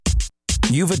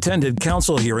You've attended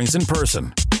council hearings in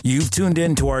person. You've tuned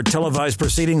in to our televised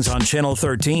proceedings on Channel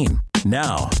 13.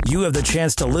 Now, you have the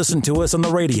chance to listen to us on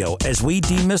the radio as we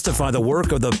demystify the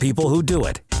work of the people who do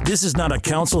it. This is not a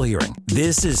council hearing.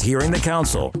 This is Hearing the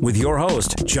Council with your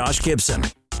host, Josh Gibson.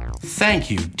 Thank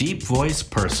you, deep voice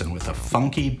person with a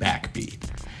funky backbeat.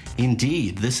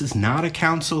 Indeed, this is not a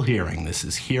council hearing. This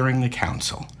is Hearing the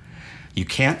Council. You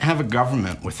can't have a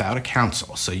government without a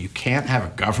council, so you can't have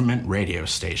a government radio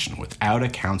station without a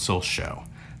council show.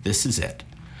 This is it.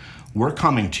 We're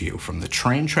coming to you from the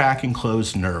Train Track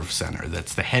Enclosed Nerve Center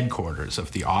that's the headquarters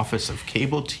of the Office of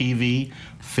Cable TV,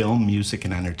 Film, Music,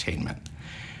 and Entertainment.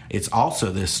 It's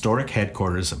also the historic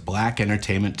headquarters of Black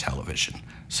Entertainment Television,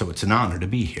 so it's an honor to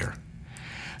be here.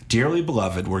 Dearly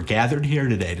beloved, we're gathered here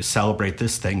today to celebrate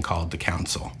this thing called the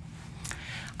Council.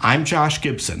 I'm Josh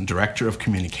Gibson, Director of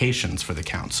Communications for the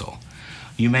Council.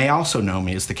 You may also know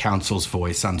me as the Council's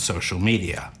voice on social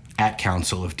media, at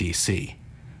Council of DC.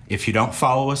 If you don't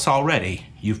follow us already,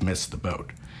 you've missed the boat.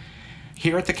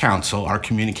 Here at the Council, our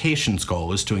communications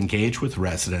goal is to engage with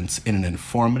residents in an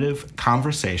informative,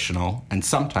 conversational, and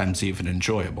sometimes even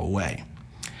enjoyable way.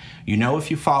 You know, if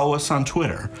you follow us on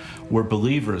Twitter, we're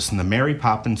believers in the Mary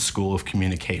Poppins School of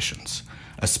Communications.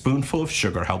 A spoonful of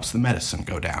sugar helps the medicine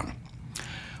go down.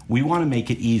 We want to make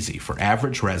it easy for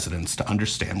average residents to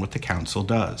understand what the Council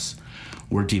does.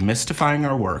 We're demystifying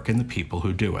our work and the people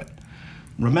who do it.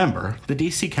 Remember, the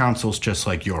DC Council's just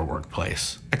like your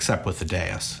workplace, except with the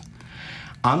dais.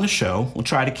 On the show, we'll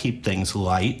try to keep things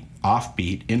light,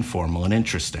 offbeat, informal, and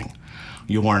interesting.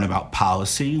 You'll learn about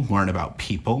policy, learn about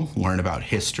people, learn about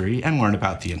history, and learn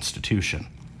about the institution.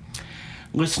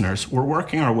 Listeners, we're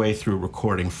working our way through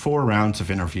recording 4 rounds of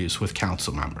interviews with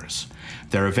council members.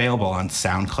 They're available on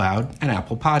SoundCloud and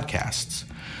Apple Podcasts.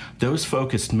 Those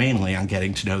focused mainly on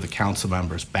getting to know the council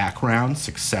members' backgrounds,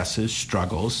 successes,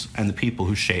 struggles, and the people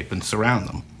who shape and surround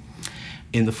them.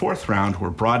 In the 4th round, we're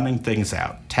broadening things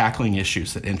out, tackling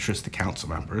issues that interest the council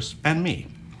members and me.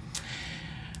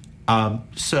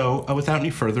 So without any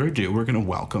further ado, we're going to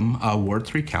welcome Ward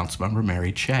 3 Councilmember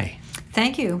Mary Cheh.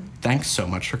 Thank you. Thanks so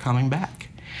much for coming back.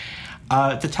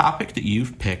 The topic that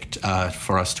you've picked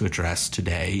for us to address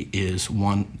today is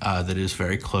one that is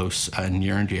very close and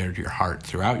near and dear to your heart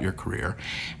throughout your career,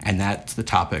 and that's the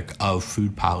topic of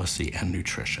food policy and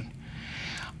nutrition.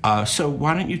 So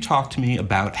why don't you talk to me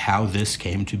about how this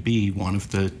came to be one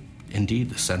of the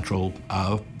central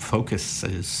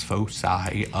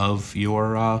foci of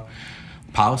your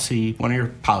policy, one of your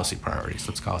policy priorities,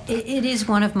 let's call it that. It is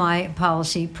one of my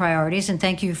policy priorities, and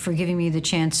thank you for giving me the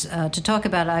chance to talk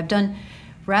about it. I've done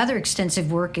rather extensive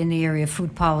work in the area of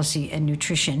food policy and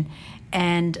nutrition,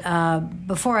 and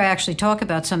before I actually talk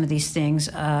about some of these things,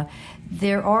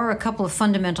 there are a couple of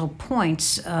fundamental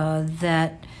points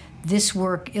that this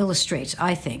work illustrates,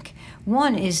 I think.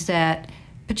 One is that,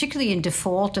 particularly in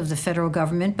default of the federal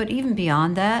government, but even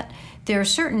beyond that, there are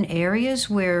certain areas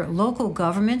where local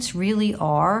governments really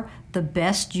are the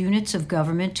best units of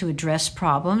government to address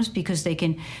problems because they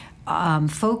can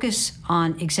focus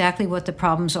on exactly what the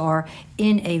problems are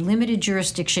in a limited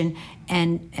jurisdiction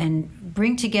and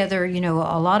bring together,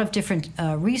 a lot of different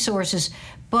resources,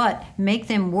 but make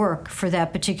them work for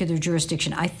that particular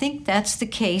jurisdiction. I think that's the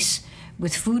case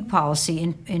with food policy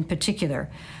in particular.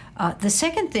 The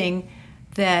second thing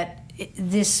that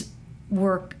this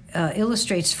work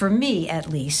illustrates, for me at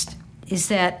least, is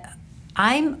that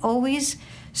I'm always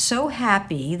so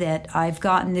happy that I've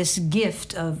gotten this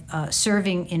gift of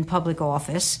serving in public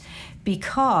office,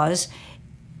 because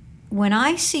when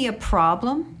I see a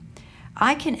problem,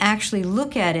 I can actually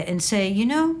look at it and say,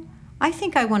 I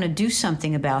think I want to do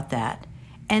something about that.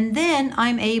 And then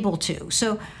I'm able to.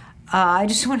 So I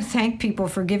just want to thank people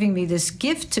for giving me this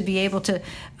gift to be able to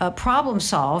problem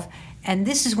solve. And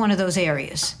this is one of those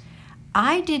areas.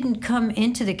 I didn't come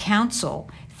into the council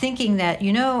thinking that,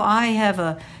 I have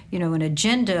an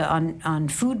agenda on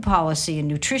food policy and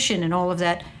nutrition and all of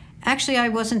that. Actually, I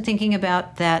wasn't thinking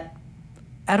about that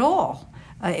at all.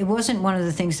 It wasn't one of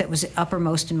the things that was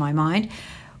uppermost in my mind.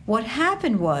 What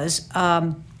happened was,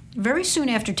 very soon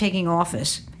after taking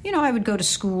office, I would go to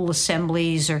school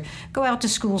assemblies or go out to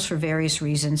schools for various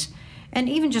reasons. And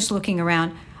even just looking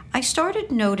around, I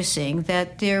started noticing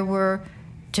that there were,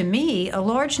 to me, a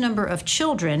large number of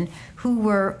children who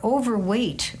were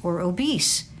overweight or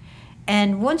obese.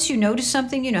 And once you notice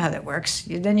something, you know how that works.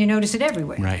 Then you notice it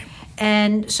everywhere. Right.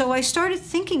 And so I started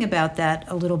thinking about that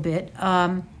a little bit.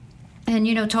 And,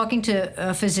 talking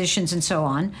to physicians and so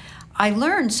on, I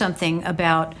learned something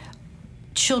about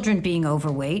children being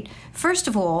overweight. First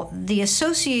of all, the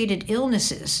associated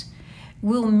illnesses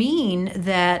will mean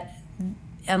that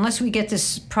unless we get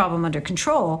this problem under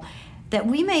control, that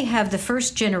we may have the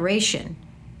first generation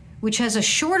which has a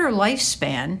shorter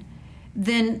lifespan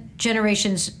than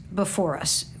generations before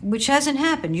us, which hasn't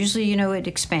happened. Usually, it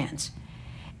expands.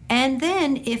 And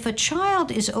then if a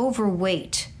child is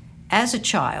overweight as a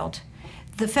child,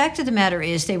 the fact of the matter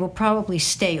is they will probably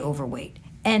stay overweight.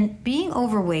 And being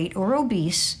overweight or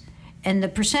obese, and the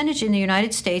percentage in the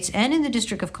United States and in the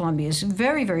District of Columbia is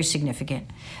very, very significant,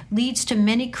 leads to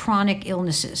many chronic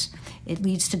illnesses. It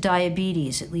leads to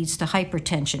diabetes, it leads to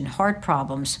hypertension, heart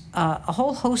problems, a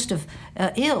whole host of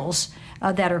ills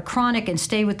that are chronic and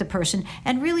stay with the person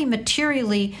and really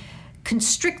materially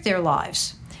constrict their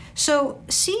lives. So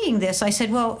seeing this, I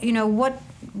said, well,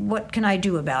 what can I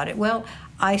do about it? Well,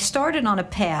 I started on a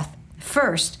path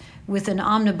first with an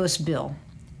omnibus bill,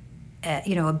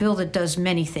 a bill that does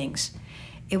many things.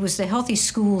 It was the Healthy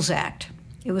Schools Act.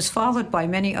 It was followed by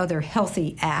many other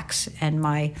healthy acts, and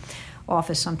my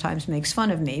office sometimes makes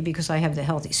fun of me because I have the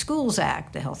Healthy Schools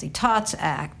Act, the Healthy Tots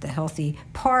Act, the Healthy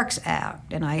Parks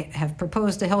Act, and I have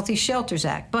proposed the Healthy Shelters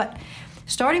Act. But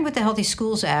starting with the Healthy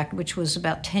Schools Act, which was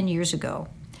about 10 years ago,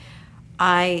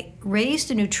 I raised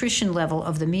the nutrition level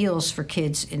of the meals for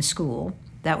kids in school.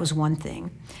 That was one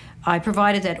thing. I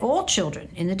provided that all children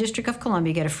in the District of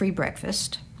Columbia get a free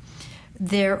breakfast.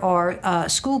 There are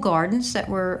school gardens that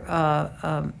were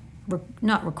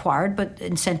not required, but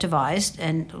incentivized,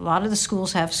 and a lot of the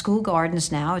schools have school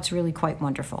gardens now. It's really quite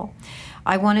wonderful.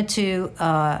 I wanted to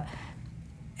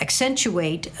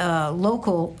accentuate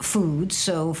local foods,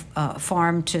 so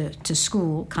farm to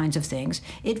school kinds of things.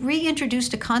 It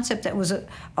reintroduced a concept that was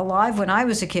alive when I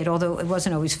was a kid, although it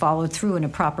wasn't always followed through in a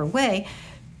proper way: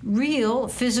 real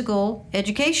physical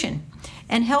education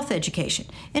and health education.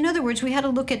 In other words, we had to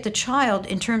look at the child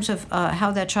in terms of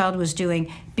how that child was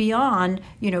doing beyond,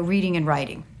 reading and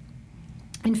writing.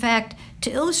 In fact, to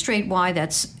illustrate why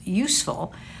that's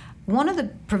useful, one of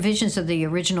the provisions of the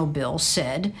original bill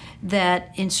said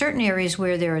that in certain areas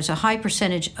where there is a high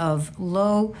percentage of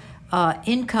low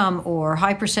income or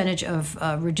high percentage of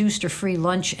reduced or free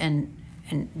lunch and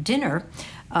dinner,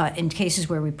 in cases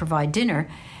where we provide dinner,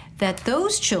 that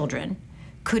those children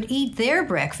could eat their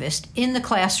breakfast in the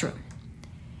classroom.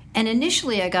 And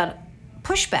initially I got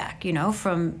pushback,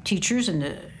 from teachers and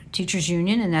the teachers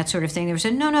union and that sort of thing. They were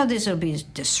saying, no, this will be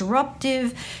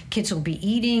disruptive. Kids will be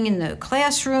eating in the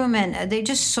classroom, and they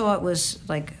just saw it was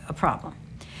like a problem.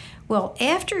 Well,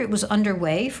 after it was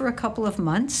underway for a couple of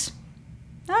months,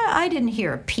 I didn't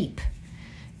hear a peep.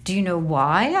 Do you know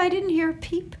why I didn't hear a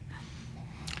peep?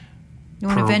 You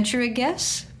want to venture a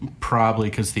guess? Probably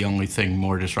because the only thing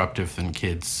more disruptive than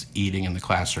kids eating in the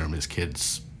classroom is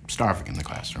kids starving in the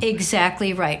classroom.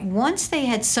 Exactly right. Once they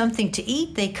had something to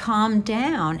eat, they calmed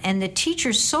down, and the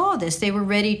teachers saw this. They were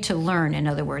ready to learn, in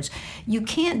other words. You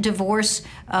can't divorce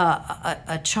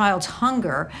a child's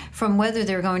hunger from whether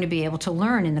they're going to be able to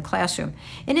learn in the classroom.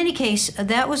 In any case,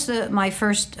 that was my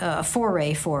first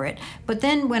foray for it. But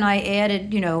then when I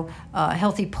added,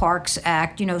 Healthy Parks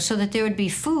Act, so that there would be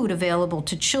food available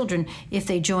to children if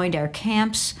they joined our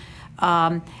camps,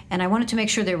 and I wanted to make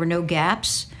sure there were no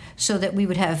gaps, so that we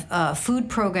would have food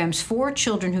programs for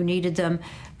children who needed them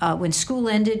when school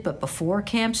ended, but before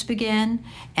camps began,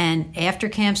 and after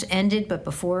camps ended, but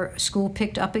before school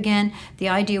picked up again. The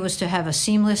idea was to have a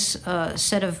seamless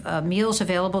set of meals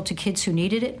available to kids who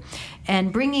needed it,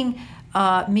 and bringing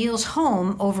meals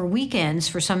home over weekends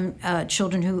for some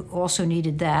children who also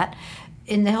needed that.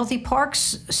 In the Healthy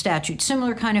Parks statute,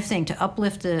 similar kind of thing, to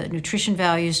uplift the nutrition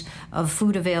values of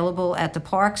food available at the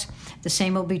parks. The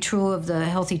same will be true of the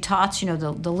Healthy Tots,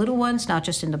 the little ones, not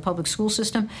just in the public school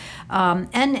system,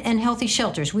 and Healthy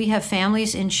Shelters. We have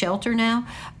families in shelter now,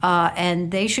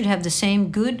 and they should have the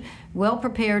same good,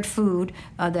 well-prepared food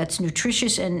that's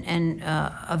nutritious and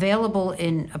available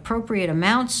in appropriate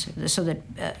amounts so that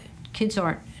kids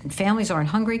and families aren't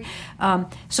hungry.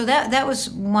 So that was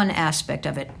one aspect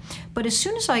of it. But as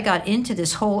soon as I got into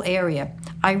this whole area,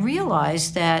 I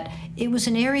realized that it was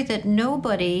an area that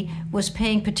nobody was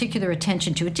paying particular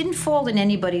attention to. It didn't fall in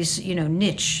anybody's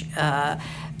niche,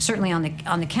 certainly on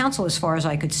the council as far as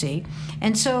I could see.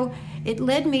 And so it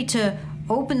led me to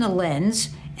open the lens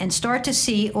and start to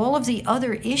see all of the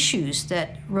other issues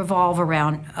that revolve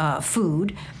around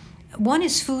food. One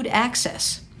is food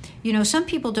access. Some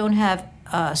people don't have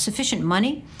sufficient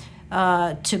money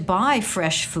to buy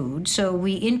fresh food, so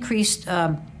we increased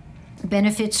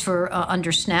benefits for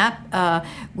under SNAP.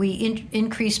 We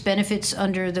increased benefits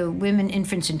under the Women,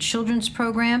 Infants, and Children's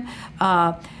program.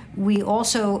 We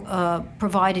also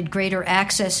provided greater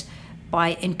access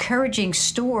by encouraging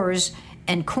stores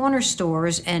and corner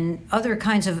stores and other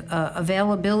kinds of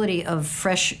availability of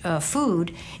fresh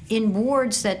food in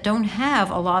wards that don't have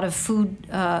a lot of food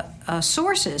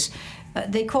sources.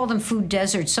 They call them food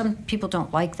deserts. Some people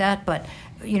don't like that, but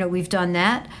we've done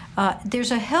that.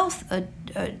 There's a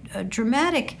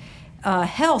dramatic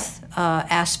health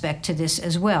aspect to this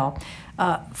as well.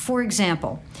 For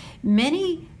example,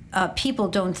 many people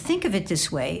don't think of it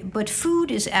this way, but food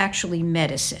is actually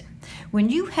medicine. When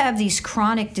you have these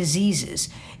chronic diseases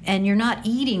and you're not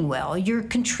eating well, you're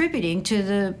contributing to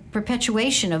the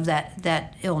perpetuation of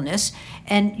that illness,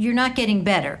 and you're not getting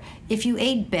better. If you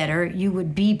ate better, you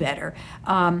would be better.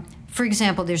 For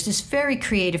example, there's this very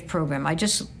creative program. I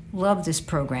just love this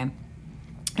program.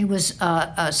 It was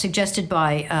suggested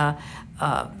by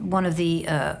one of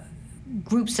the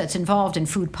groups that's involved in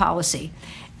food policy,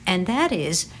 and that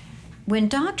is when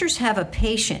doctors have a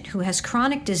patient who has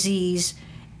chronic disease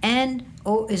and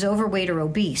is overweight or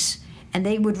obese, and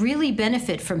they would really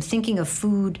benefit from thinking of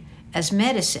food as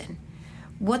medicine,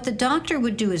 what the doctor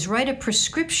would do is write a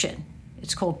prescription.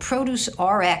 It's called Produce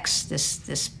RX,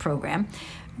 this program.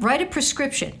 Write a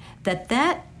prescription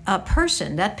that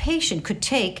person, that patient could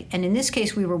take, and in this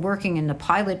case we were working in the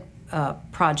pilot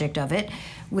project of it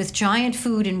with Giant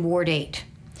Food in Ward 8.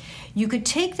 You could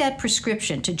take that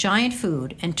prescription to Giant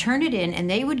Food and turn it in, and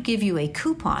they would give you a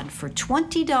coupon for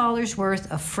 $20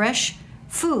 worth of fresh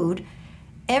food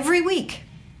every week.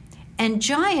 And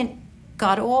Giant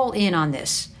got all in on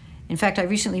this. In fact, I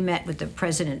recently met with the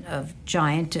president of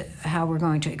Giant how we're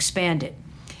going to expand it.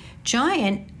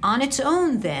 Giant, on its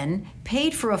own then,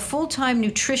 paid for a full-time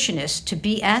nutritionist to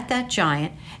be at that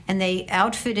Giant, and they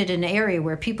outfitted an area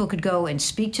where people could go and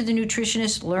speak to the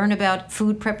nutritionist, learn about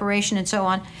food preparation and so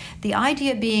on. The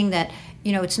idea being that,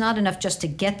 it's not enough just to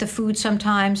get the food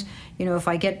sometimes. If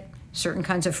I get certain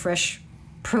kinds of fresh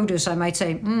produce, I might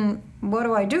say, what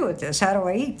do I do with this? How do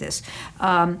I eat this?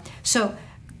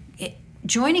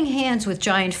 Joining hands with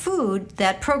Giant Food,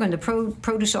 that program, the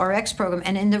Produce RX program,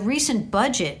 and in the recent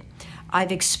budget,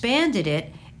 I've expanded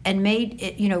it and made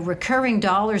it, recurring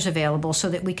dollars available so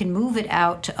that we can move it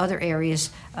out to other areas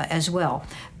as well.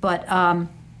 But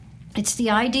it's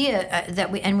the idea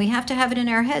that we have to have it in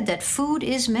our head that food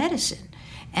is medicine,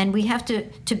 and we have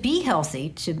to be healthy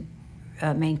to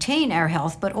maintain our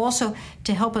health, but also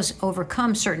to help us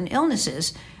overcome certain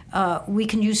illnesses. We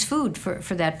can use food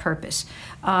for that purpose.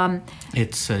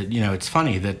 It's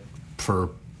funny that for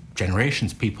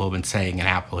generations people have been saying an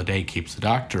apple a day keeps the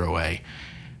doctor away,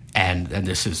 and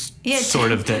this is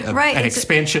sort of right. An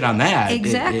expansion on that.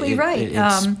 Exactly right.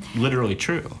 It's literally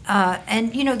true.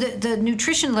 And the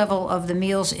nutrition level of the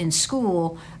meals in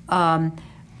school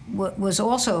was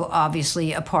also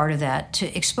obviously a part of that,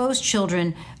 to expose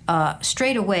children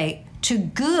straight away to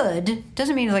good,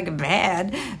 doesn't mean like a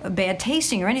bad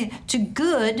tasting or anything, to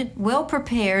good,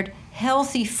 well-prepared,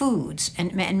 healthy foods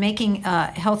and making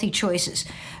healthy choices.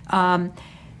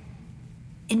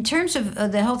 In terms of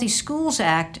the Healthy Schools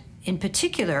Act in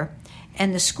particular,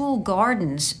 and the school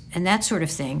gardens and that sort of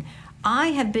thing, I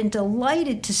have been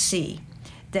delighted to see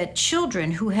that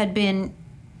children who had been,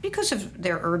 because of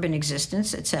their urban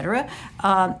existence, et cetera,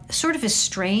 sort of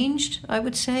estranged, I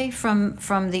would say, from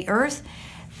the earth,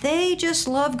 they just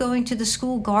love going to the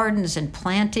school gardens and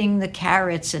planting the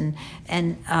carrots and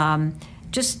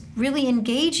just really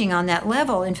engaging on that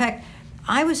level. In fact,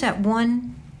 I was at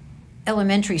one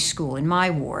elementary school in my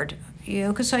ward,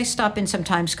 because I stop in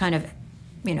sometimes kind of,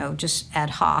 just ad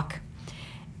hoc.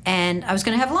 And I was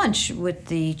going to have lunch with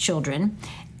the children,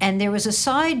 and there was a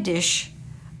side dish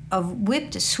of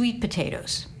whipped sweet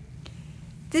potatoes.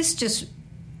 This just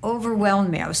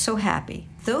overwhelmed me. I was so happy.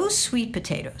 Those sweet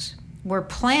potatoes were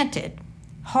planted,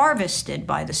 harvested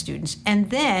by the students,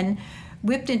 and then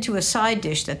whipped into a side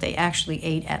dish that they actually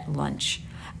ate at lunch.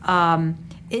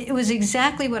 It was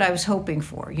exactly what I was hoping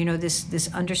for. This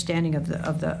understanding of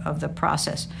the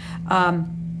process. I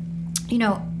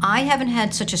haven't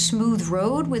had such a smooth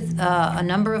road with a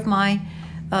number of my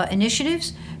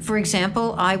initiatives. For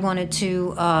example, I wanted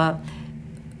to,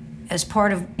 as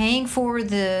part of paying for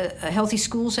the Healthy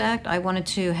Schools Act, I wanted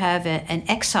to have an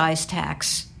excise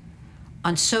tax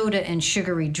on soda and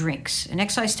sugary drinks. An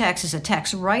excise tax is a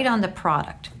tax right on the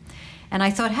product. And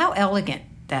I thought, how elegant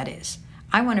that is.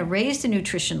 I want to raise the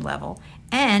nutrition level,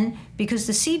 and because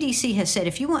the CDC has said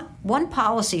if you want one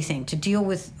policy thing to deal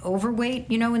with overweight,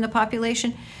 in the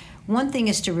population, one thing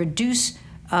is to reduce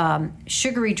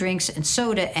sugary drinks and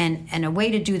soda, and a way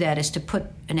to do that is to put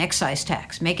an excise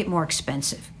tax, make it more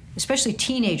expensive. Especially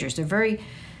teenagers, they're very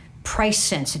price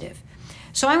sensitive.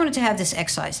 So I wanted to have this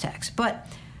excise tax, but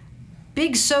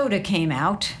Big Soda came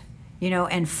out,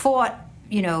 and fought,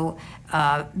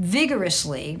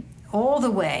 vigorously all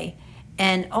the way.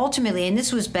 And ultimately, and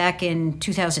this was back in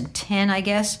 2010, I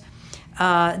guess,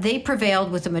 they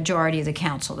prevailed with the majority of the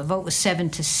council. The vote was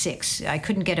 7-6. I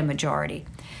couldn't get a majority.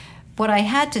 What I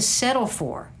had to settle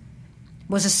for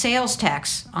was a sales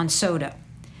tax on soda.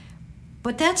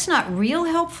 But that's not real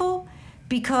helpful,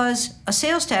 because a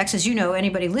sales tax, as you know,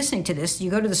 anybody listening to this, you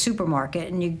go to the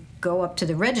supermarket and you go up to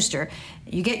the register,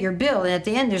 you get your bill, and at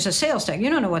the end there's a sales tax. You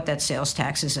don't know what that sales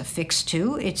tax is affixed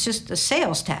to. It's just a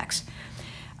sales tax.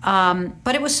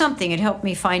 But it was something. It helped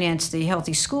me finance the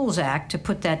Healthy Schools Act to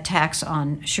put that tax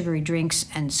on sugary drinks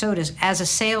and sodas as a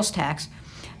sales tax.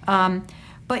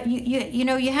 But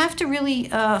you have to really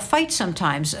fight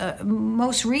sometimes.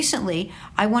 Most recently,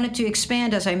 I wanted to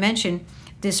expand, as I mentioned,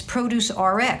 this Produce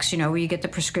RX, where you get the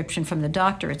prescription from the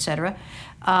doctor, et cetera,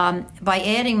 by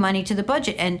adding money to the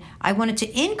budget. And I wanted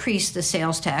to increase the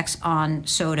sales tax on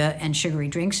soda and sugary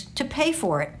drinks to pay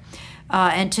for it.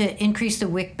 And to increase the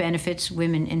WIC benefits,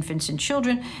 women, infants, and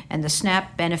children, and the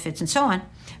SNAP benefits, and so on.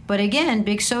 But again,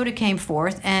 Big Soda came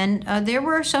forth, and there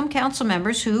were some council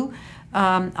members who,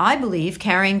 I believe,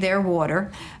 carrying their water,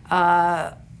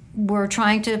 were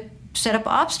trying to set up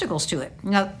obstacles to it.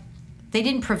 Now, they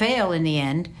didn't prevail in the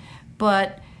end,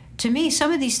 but to me,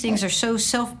 some of these things are so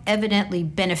self-evidently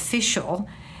beneficial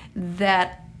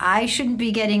that I shouldn't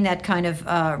be getting that kind of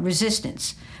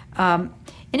resistance. In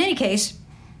any case,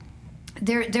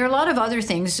 there are a lot of other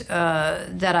things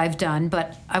that I've done,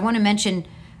 but I want to mention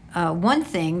one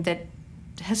thing that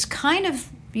has kind of,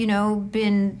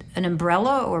 been an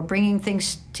umbrella or bringing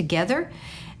things together,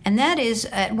 and that is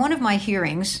at one of my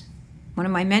hearings, one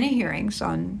of my many hearings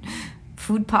on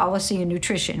food policy and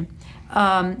nutrition,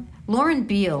 Lauren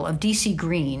Beale of DC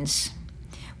Greens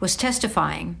was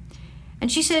testifying,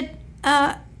 and she said,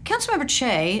 Councilmember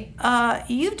Che,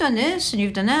 you've done this and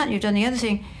you've done that and you've done the other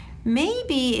thing.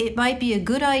 Maybe it might be a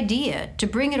good idea to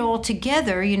bring it all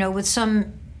together, with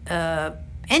some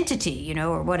entity,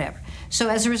 or whatever. So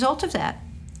as a result of that,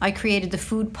 I created the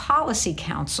Food Policy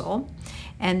Council,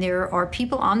 and there are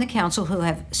people on the council who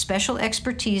have special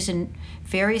expertise in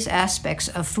various aspects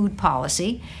of food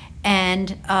policy,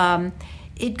 and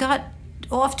it got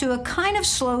off to a kind of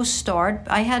slow start.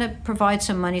 I had to provide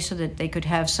some money so that they could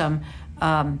have some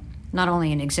not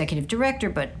only an executive director,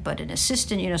 but an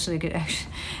assistant, so they could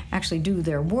actually do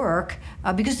their work,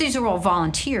 because these are all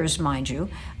volunteers, mind you.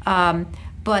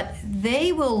 But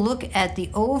they will look at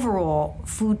the overall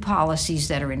food policies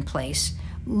that are in place,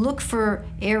 look for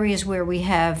areas where we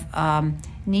have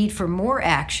need for more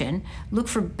action, look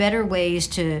for better ways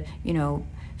to,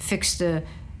 fix the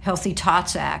Healthy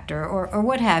Tots Act or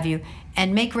what have you,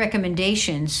 and make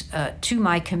recommendations to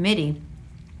my committee.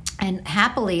 And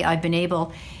happily, I've been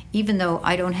able, even though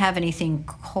I don't have anything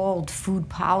called food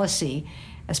policy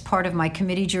as part of my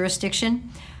committee jurisdiction,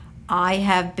 I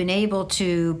have been able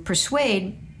to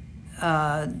persuade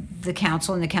the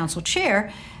council and the council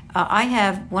chair. I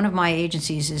have, one of my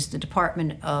agencies is the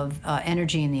Department of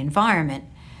Energy and the Environment,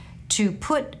 to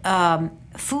put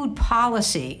food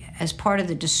policy as part of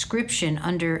the description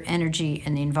under energy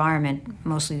and the environment,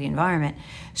 mostly the environment,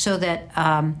 so that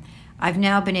I've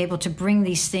now been able to bring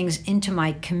these things into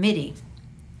my committee.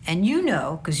 And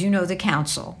because you know the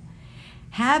council,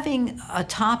 having a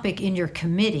topic in your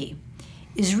committee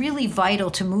is really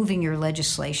vital to moving your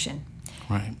legislation.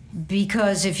 Right.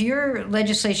 Because if your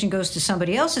legislation goes to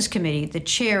somebody else's committee, the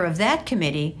chair of that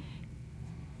committee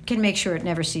can make sure it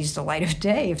never sees the light of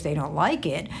day if they don't like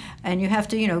it. And you have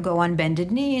to, go on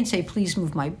bended knee and say, please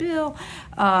move my bill.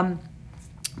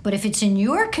 But if it's in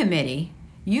your committee,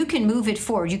 you can move it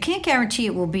forward. You can't guarantee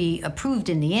it will be approved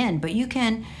in the end, but you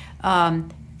can,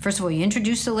 first of all, you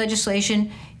introduce the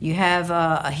legislation, you have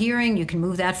a hearing, you can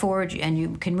move that forward, and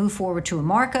you can move forward to a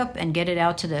markup and get it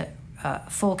out to the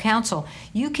full council.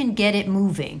 You can get it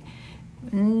moving.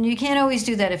 You can't always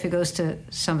do that if it goes to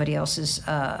somebody else's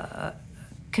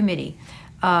committee.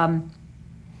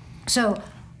 So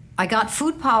I got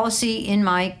food policy in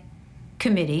my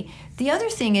committee. The other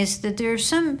thing is that there are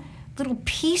some little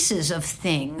pieces of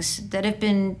things that have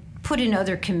been put in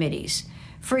other committees.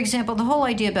 For example, the whole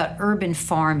idea about urban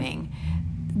farming.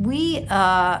 We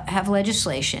have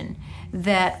legislation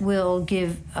that will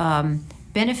give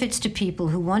benefits to people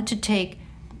who want to take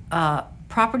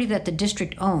property that the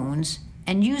district owns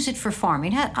and use it for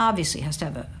farming. It obviously has to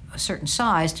have a certain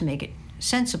size to make it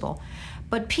sensible.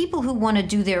 But people who want to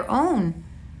do their own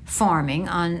farming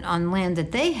on land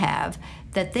that they have,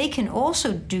 that they can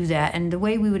also do that. And the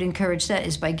way we would encourage that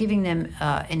is by giving them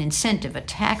an incentive, a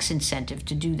tax incentive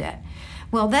to do that.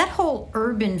 Well, that whole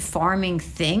urban farming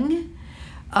thing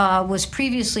was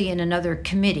previously in another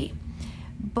committee.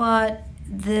 But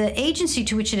the agency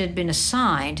to which it had been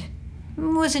assigned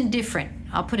was indifferent.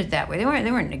 I'll put it that way. They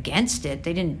weren't against it.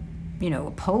 They didn't,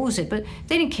 oppose it, but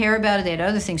they didn't care about it. They had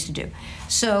other things to do.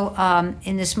 So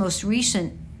in this most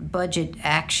recent budget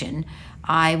action,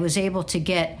 I was able to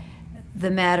get the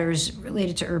matters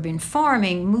related to urban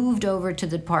farming moved over to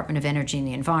the Department of Energy and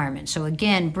the Environment. So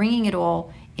again, bringing it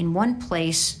all in one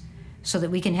place so that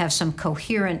we can have some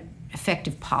coherent,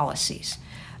 effective policies.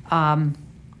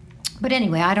 But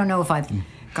anyway, I don't know if I've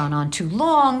gone on too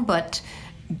long, but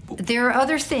there are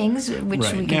other things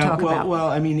which we can talk about. Well,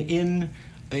 I mean,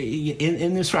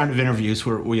 in this round of interviews,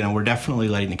 we're definitely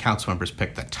letting the council members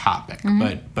pick the topic,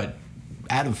 but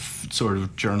out of sort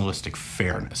of journalistic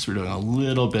fairness, we're doing a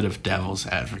little bit of devil's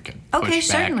advocate. Okay, pushback.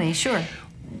 certainly, sure.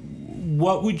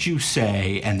 What would you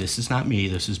say, and this is not me,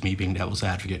 this is me being devil's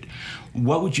advocate,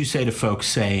 what would you say to folks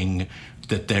saying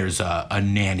that there's a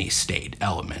nanny state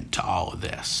element to all of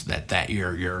this, that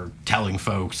you're telling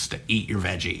folks to eat your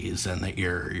veggies and that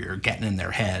you're getting in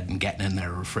their head and getting in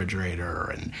their refrigerator,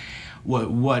 and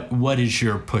what is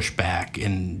your pushback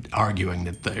in arguing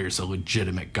that there's a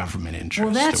legitimate government interest?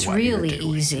 Well, that's to what really you're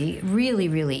doing? easy, really,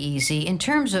 really easy. In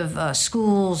terms of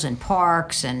schools and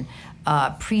parks and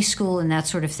preschool and that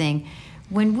sort of thing,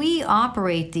 when we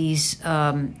operate these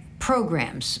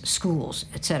programs, schools,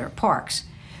 et cetera, parks,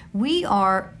 we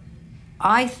are,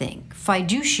 I think,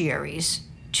 fiduciaries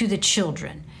to the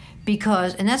children.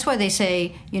 And that's why they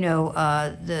say,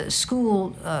 the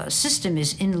school system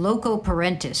is in loco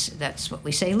parentis. That's what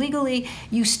we say legally.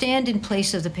 You stand in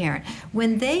place of the parent.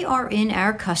 When they are in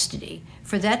our custody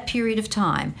for that period of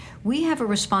time, we have a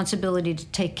responsibility to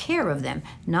take care of them,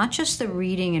 not just the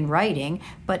reading and writing,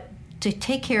 but to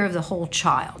take care of the whole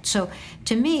child. So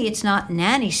to me, it's not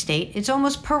nanny state, it's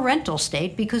almost parental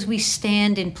state, because we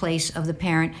stand in place of the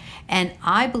parent. And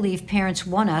I believe parents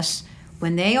want us,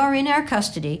 when they are in our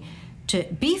custody, to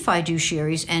be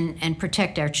fiduciaries and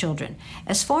protect our children.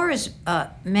 As far as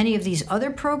many of these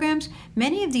other programs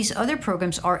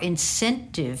are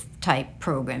incentive type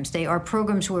programs. They are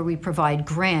programs where we provide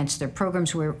grants. They're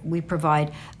programs where we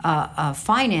provide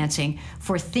financing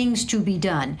for things to be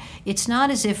done. It's not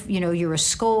as if you're a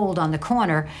scold on the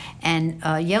corner and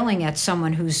yelling at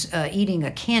someone who's eating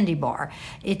a candy bar.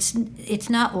 It's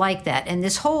not like that. And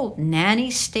this whole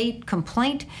nanny state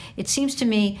complaint, it seems to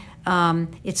me,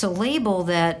 it's a label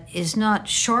that is not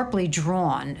sharply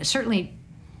drawn. Certainly,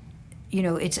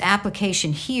 its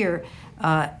application here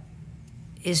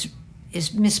is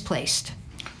misplaced.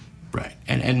 Right,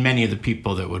 and many of the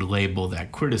people that would label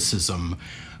that criticism,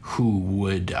 who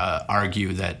would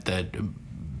argue that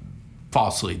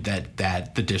falsely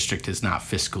that the district is not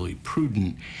fiscally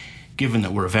prudent, given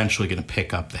that we're eventually going to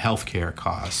pick up the healthcare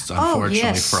costs,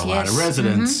 unfortunately for a lot of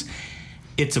residents,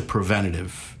 it's a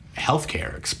preventative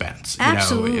healthcare expense.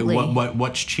 Absolutely.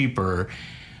 What's cheaper,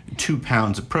 2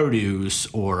 pounds of produce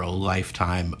or a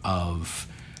lifetime of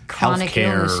chronic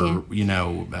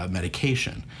healthcare,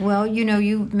 medication? Well,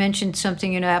 you mentioned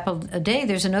something, apple a day.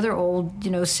 There's another old,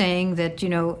 saying that,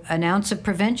 an ounce of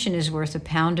prevention is worth a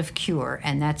pound of cure,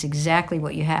 and that's exactly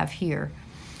what you have here.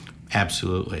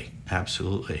 Absolutely.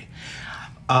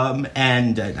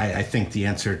 And I think the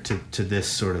answer to this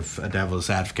sort of a devil's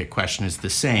advocate question is the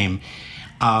same.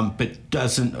 But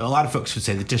a lot of folks would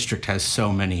say the district has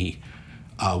so many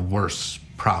worse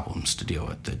problems to deal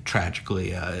with, the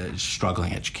tragically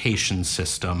struggling education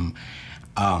system.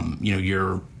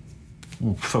 You're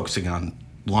focusing on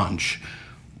lunch.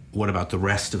 What about the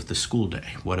rest of the school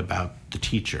day? What about the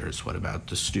teachers? What about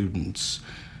the students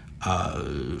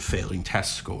failing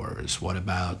test scores? What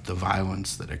about the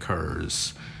violence that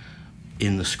occurs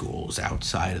in the schools,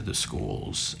 outside of the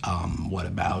schools? What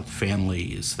about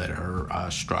families that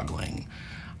are struggling?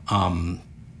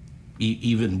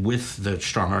 Even with the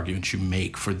strong arguments you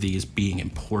make for these being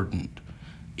important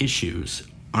issues,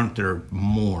 aren't there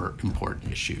more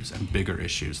important issues and bigger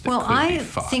issues that could be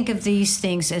fought? I think of these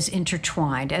things as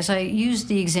intertwined. As I used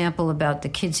the example about the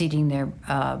kids eating their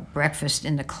breakfast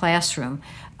in the classroom,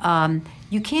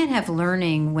 you can't have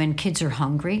learning when kids are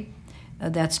hungry.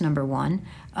 That's number one.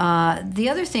 The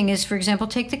other thing is, for example,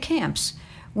 take the camps.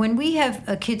 When we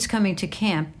have kids coming to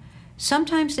camp,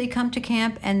 sometimes they come to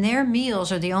camp and their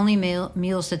meals are the only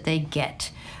meals that they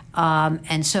get.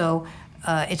 And so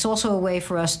it's also a way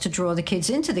for us to draw the kids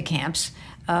into the camps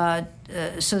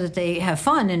so that they have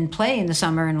fun and play in the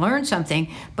summer and learn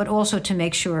something, but also to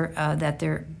make sure that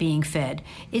they're being fed.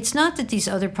 It's not that these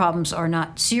other problems are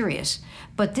not serious,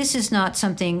 but this is not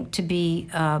something to be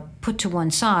put to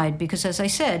one side because, as I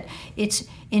said, it's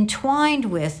entwined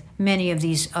with many of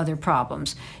these other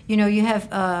problems. You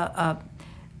have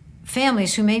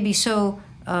families who may be so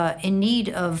in need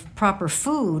of proper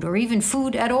food or even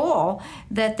food at all,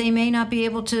 that they may not be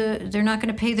able to, they're not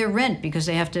going to pay their rent because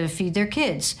they have to feed their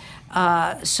kids.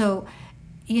 So,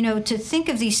 to think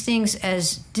of these things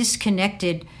as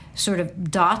disconnected sort of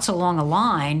dots along a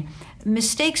line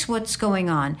mistakes what's going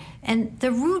on. And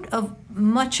the root of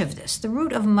much of this,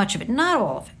 not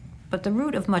all of it, but the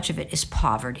root of much of it is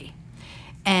poverty.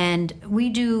 And we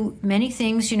do many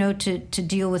things, to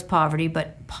deal with poverty,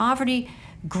 but poverty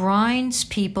grinds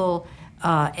people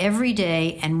every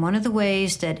day. And one of the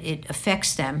ways that it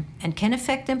affects them and can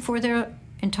affect them for their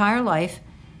entire life,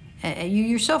 you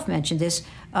yourself mentioned this,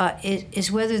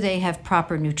 is whether they have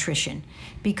proper nutrition.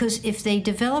 Because if they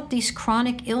develop these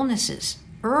chronic illnesses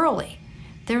early,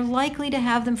 they're likely to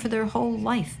have them for their whole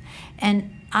life.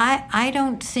 And I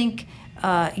don't think,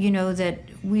 that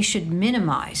we should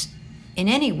minimize in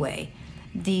any way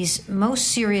these most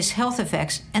serious health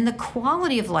effects and the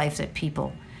quality of life that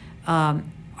people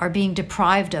are being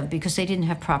deprived of because they didn't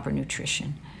have proper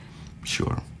nutrition.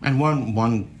 Sure. And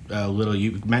one little,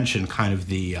 you mentioned kind of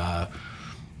the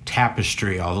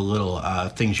tapestry, all the little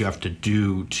things you have to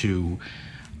do to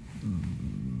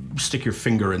stick your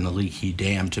finger in the leaky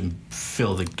dam to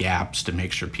fill the gaps to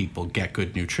make sure people get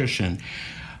good nutrition.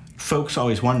 Folks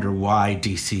always wonder why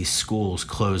D.C. schools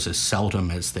close as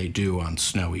seldom as they do on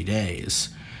snowy days.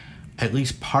 At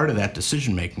least part of that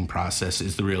decision-making process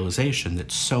is the realization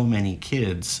that so many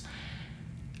kids,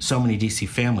 so many D.C.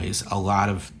 families, a lot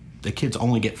of the kids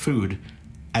only get food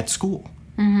at school.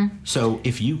 Mm-hmm. So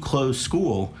if you close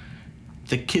school,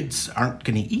 the kids aren't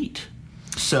going to eat.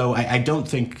 So I don't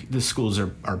think the schools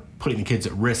are putting the kids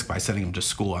at risk by sending them to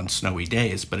school on snowy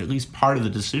days, but at least part of the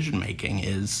decision-making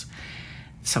is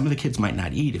some of the kids might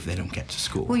not eat if they don't get to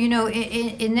school. Well,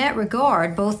 in that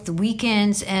regard, both the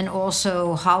weekends and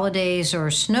also holidays or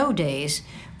snow days,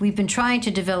 we've been trying to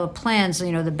develop plans, the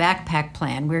backpack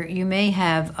plan, where you may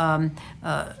have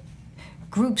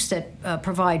groups that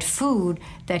provide food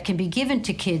that can be given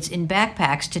to kids in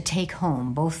backpacks to take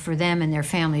home, both for them and their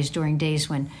families during days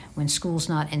when school's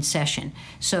not in session.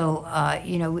 So,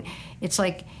 it's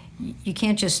like you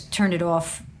can't just turn it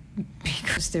off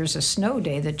because there's a snow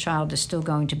day. The child is still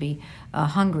going to be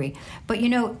hungry. But,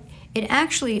 it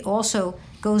actually also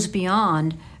goes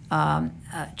beyond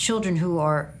children who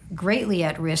are greatly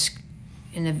at risk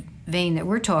in the vein that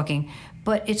we're talking,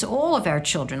 but it's all of our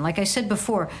children. Like I said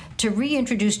before, to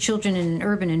reintroduce children in an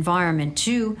urban environment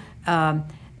to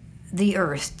the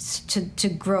earth, to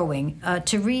growing,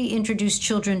 to reintroduce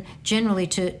children generally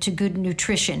to good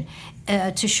nutrition,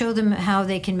 to show them how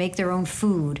they can make their own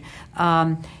food.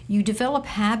 You develop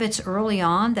habits early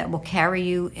on that will carry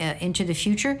you into the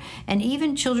future. And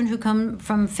even children who come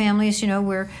from families,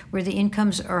 where the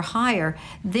incomes are higher,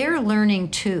 they're learning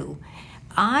too.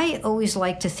 I always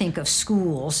like to think of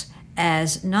schools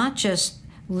as not just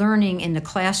learning in the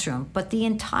classroom, but the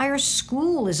entire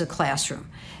school is a classroom.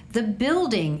 The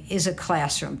building is a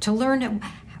classroom to learn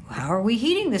how are we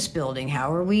heating this building?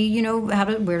 How are we,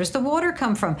 where does the water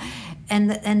come from?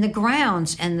 And the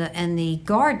grounds and the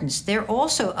gardens, they're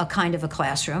also a kind of a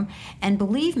classroom. And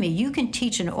believe me, you can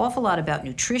teach an awful lot about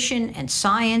nutrition and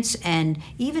science and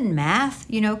even math,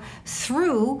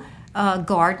 through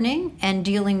gardening and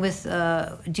dealing with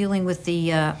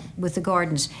the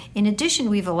gardens. In addition,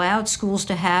 we've allowed schools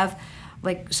to have,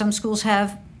 like some schools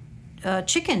have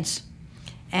chickens,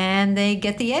 and they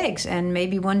get the eggs, and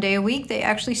maybe one day a week they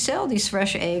actually sell these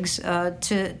fresh eggs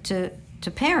to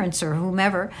parents or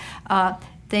whomever.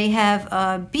 They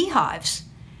have beehives.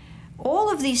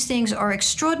 All of these things are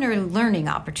extraordinary learning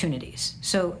opportunities.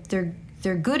 So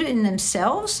they're good in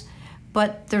themselves,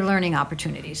 but they're learning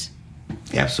opportunities.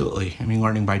 Absolutely. I mean,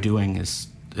 learning by doing is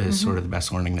sort of the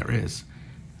best learning there is,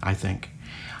 I think.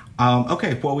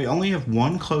 Okay, well, we only have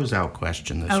one closeout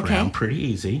question this round. Pretty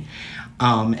easy.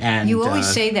 And you always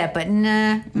say that, but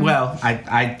nah. Well,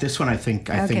 I this one I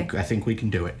think we can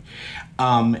do it.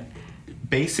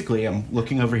 Basically, I'm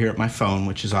looking over here at my phone,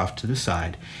 which is off to the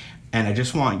side, and I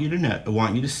just want you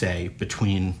to say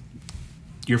between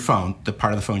your phone, the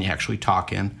part of the phone you actually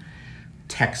talk in,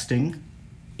 texting,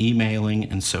 emailing,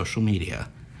 and social media.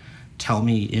 Tell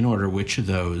me in order which of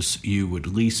those you would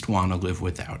least want to live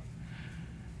without.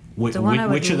 Which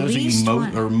of those are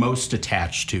you most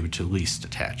attached to least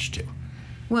attached to?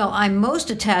 Well, I'm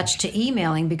most attached to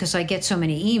emailing because I get so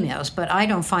many emails, but I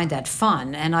don't find that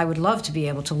fun, and I would love to be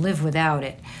able to live without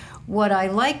it. What I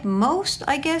like most,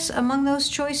 I guess, among those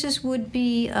choices would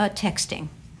be texting.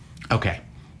 Okay.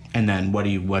 And then what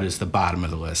is the bottom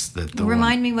of the list?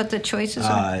 Remind me what the choices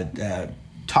are.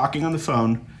 Talking on the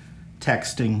phone,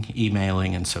 texting,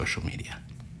 emailing, and social media.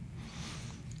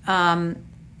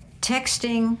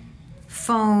 Texting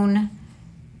phone,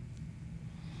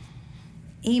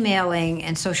 emailing,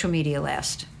 and social media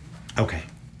last. Okay.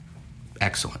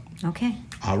 Excellent. Okay.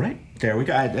 All right. There we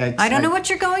go. I don't know what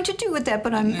you're going to do with that,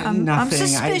 but I'm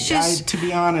suspicious. To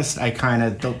be honest, I kind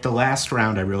of the last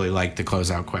round I really liked the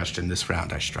closeout question. This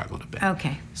round I struggled a bit.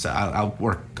 Okay. So I'll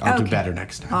do better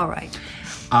next time. All right.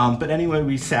 But anyway,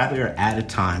 we sadly are out of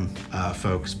time,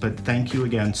 folks. But thank you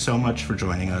again so much for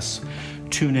joining us.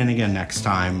 Tune in again next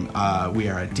time. We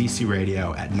are at DC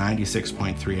Radio at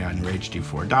 96.3 on your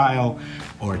HD4 dial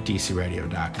or at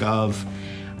dcradio.gov.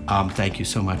 Thank you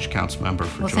so much, Councilmember,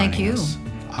 for joining us. Thank you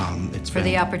for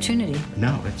the opportunity.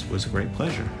 No, it was a great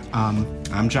pleasure.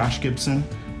 I'm Josh Gibson.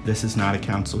 This is not a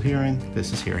council hearing.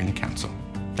 This is Hearing the Council.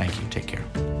 Thank you. Take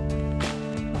care.